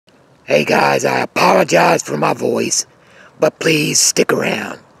Hey guys, I apologize for my voice, but please stick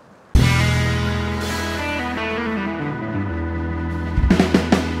around.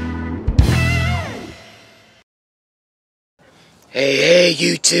 Hey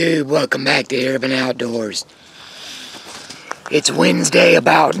YouTube, welcome back to Erobin Outdoors. It's Wednesday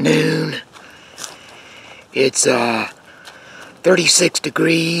about noon. It's 36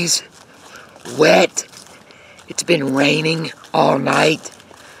 degrees, wet. It's been raining all night.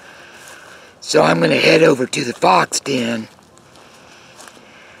 So I'm going to head over to the fox den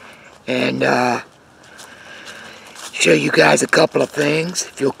and show you guys a couple of things,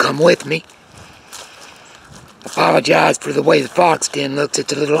 if you'll come with me. Apologize for the way the fox den looks.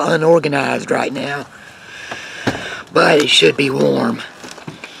 It's a little unorganized right now, but it should be warm.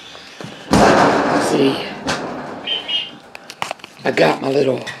 See, I got my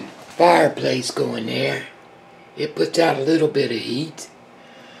little fireplace going there. It puts out a little bit of heat.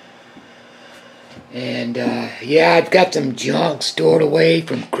 And yeah, I've got some junk stored away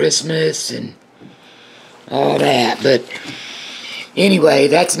from Christmas and all that. But anyway,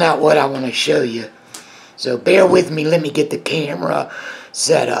 that's not what I want to show you. So bear with me, let me get the camera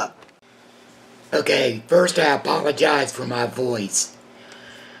set up. Okay, first I apologize for my voice.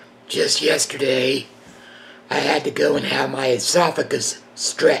 Just yesterday, I had to go and have my esophagus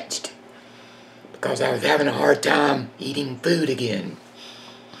stretched because I was having a hard time eating food again.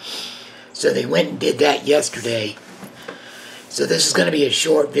 So they went and did that yesterday. So this is going to be a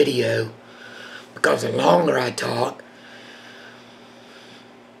short video because the longer I talk,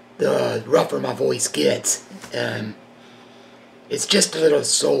 the rougher my voice gets. It's just a little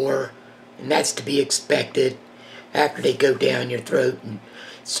sore, and that's to be expected after they go down your throat and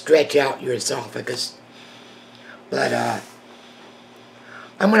stretch out your esophagus. But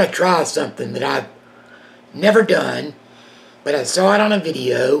I'm going to try something that I've never done, but I saw it on a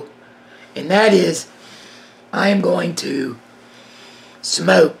video. And that is, I am going to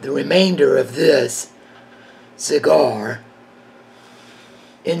smoke the remainder of this cigar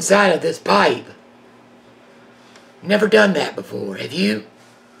inside of this pipe. Never done that before, have you?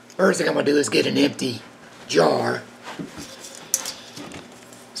 First thing I'm going to do is get an empty jar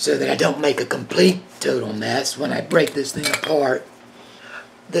so that I don't make a complete total mess when I break this thing apart.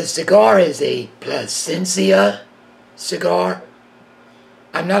 The cigar is a Plasencia cigar.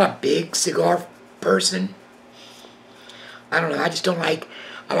 I'm not a big cigar person. I don't know, I just don't like,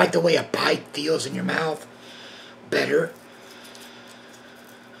 I like the way a pipe feels in your mouth better.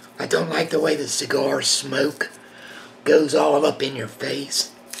 I don't like the way the cigar smoke goes all up in your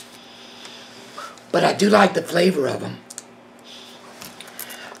face. But I do like the flavor of them.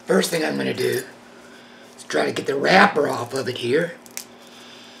 First thing I'm going to do is try to get the wrapper off of it here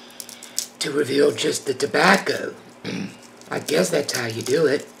to reveal just the tobacco. I guess that's how you do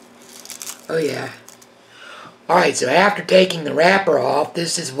it. Oh yeah. Alright, so after taking the wrapper off,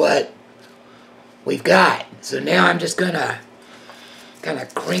 this is what we've got. So now I'm just gonna kind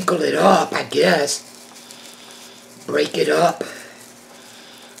of crinkle it up, I guess. Break it up.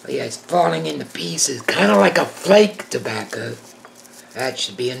 Oh yeah, it's falling into pieces. Kind of like a flake tobacco. That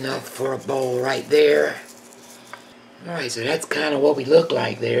should be enough for a bowl right there. Alright, so that's kind of what we look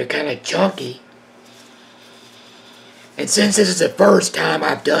like there. Kind of chunky. And since this is the first time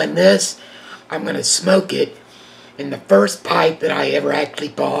I've done this, I'm going to smoke it in the first pipe that I ever actually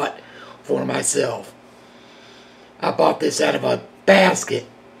bought for myself. I bought this out of a basket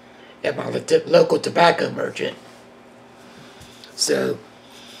at my local tobacco merchant. So,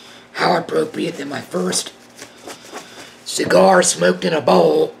 how appropriate that my first cigar smoked in a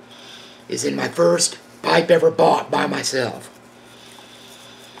bowl is in my first pipe ever bought by myself.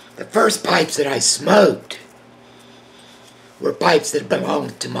 The first pipes that I smoked were pipes that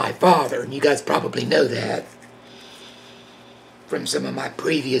belonged to my father, and you guys probably know that from some of my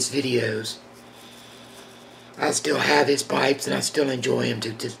previous videos. I still have his pipes, and I still enjoy them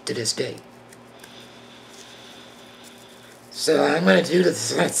to this day. So I'm going to do the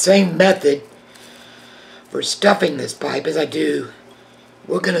same method for stuffing this pipe as I do.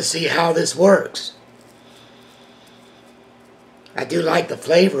 We're going to see how this works. I do like the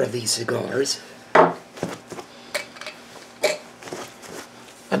flavor of these cigars.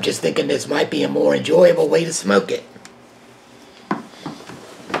 I'm just thinking this might be a more enjoyable way to smoke it.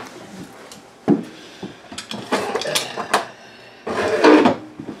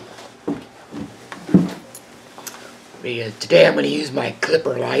 Today I'm going to use my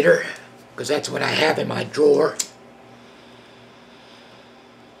clipper lighter, because that's what I have in my drawer.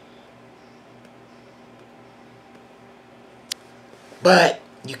 But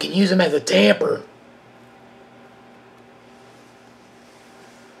you can use them as a tamper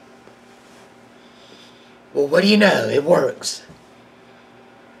Well, what do you know? It works.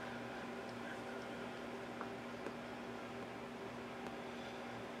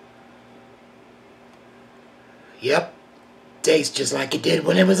 Yep. Tastes just like it did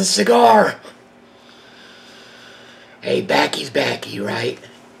when it was a cigar. Hey, backy's backy, right?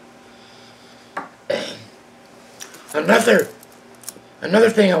 Another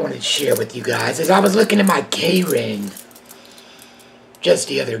thing I wanted to share with you guys is I was looking at my key-ring just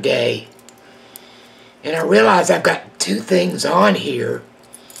the other day, and I realized I've got two things on here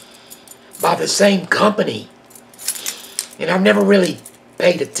by the same company, and I've never really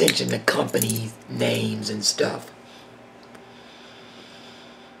paid attention to company names and stuff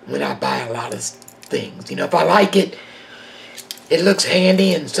when I buy a lot of things. You know, if I like it, it looks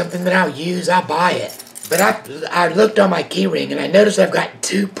handy and something that I'll use, I'll buy it. But I looked on my keyring and I noticed I've got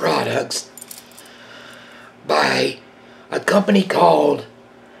two products by a company called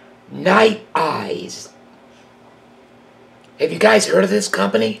Nite Ize. Have you guys heard of this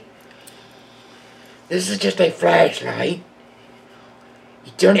company? This is just a flashlight.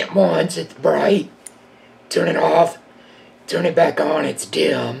 You turn it once, it's bright. Turn it off, turn it back on, it's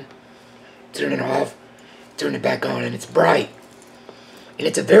dim. Turn it off, turn it back on, and it's bright. And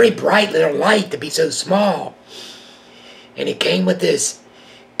it's a very bright little light to be so small. And it came with this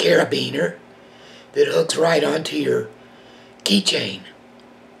carabiner that hooks right onto your keychain.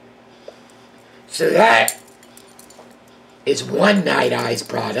 So that is one Nite Ize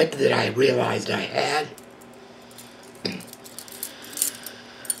product that I realized I had.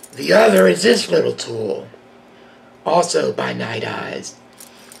 The other is this little tool, also by Nite Ize.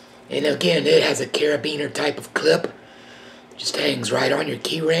 And again, it has a carabiner type of clip. Just hangs right on your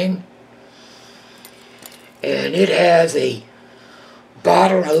keyring. And it has a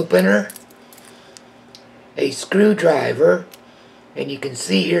bottle opener, a screwdriver, and you can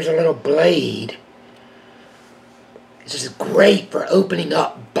see here's a little blade. This is great for opening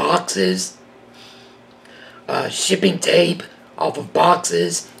up boxes, shipping tape off of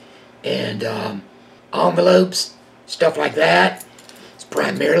boxes, and envelopes, stuff like that. It's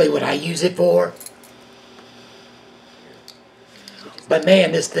primarily what I use it for. But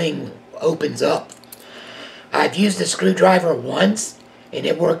man, this thing opens up. I've used the screwdriver once, and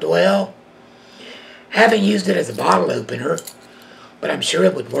it worked well. Haven't used it as a bottle opener, but I'm sure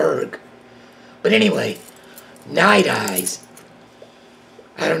it would work. But anyway, Nite Ize.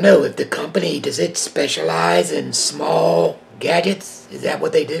 I don't know if the company, does it specialize in small gadgets? Is that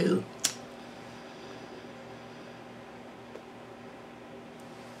what they do?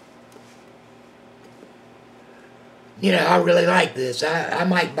 You know, I really like this. I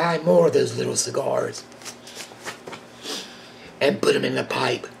might buy more of those little cigars and put them in the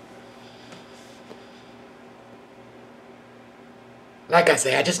pipe. Like I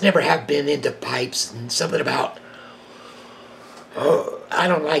say, I just never have been into pipes, and something about, I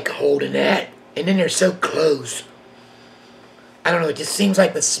don't like holding that. And then they're so close. I don't know, it just seems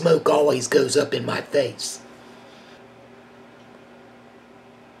like the smoke always goes up in my face.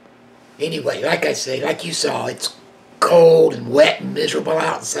 Anyway, like I say, like you saw, it's cold and wet and miserable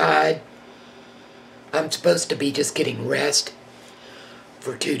outside. I'm supposed to be just getting rest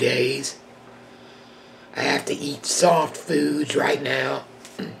for 2 days. I have to eat soft foods right now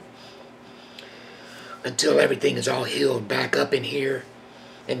until everything is all healed back up in here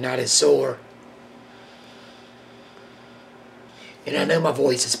and not as sore. And I know my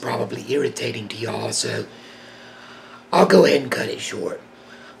voice is probably irritating to y'all, so I'll go ahead and cut it short.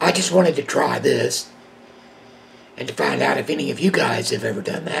 I just wanted to try this and to find out if any of you guys have ever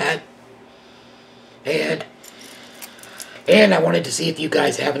done that. And I wanted to see if you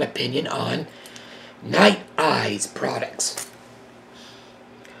guys have an opinion on Nite Ize products.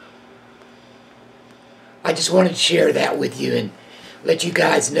 I just wanted to share that with you and let you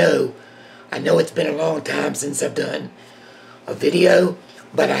guys know. I know it's been a long time since I've done a video,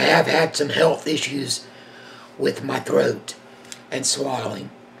 but I have had some health issues with my throat and swallowing.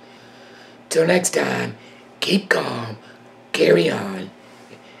 Till next time, keep calm, carry on,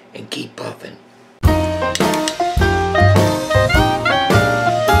 and keep puffing.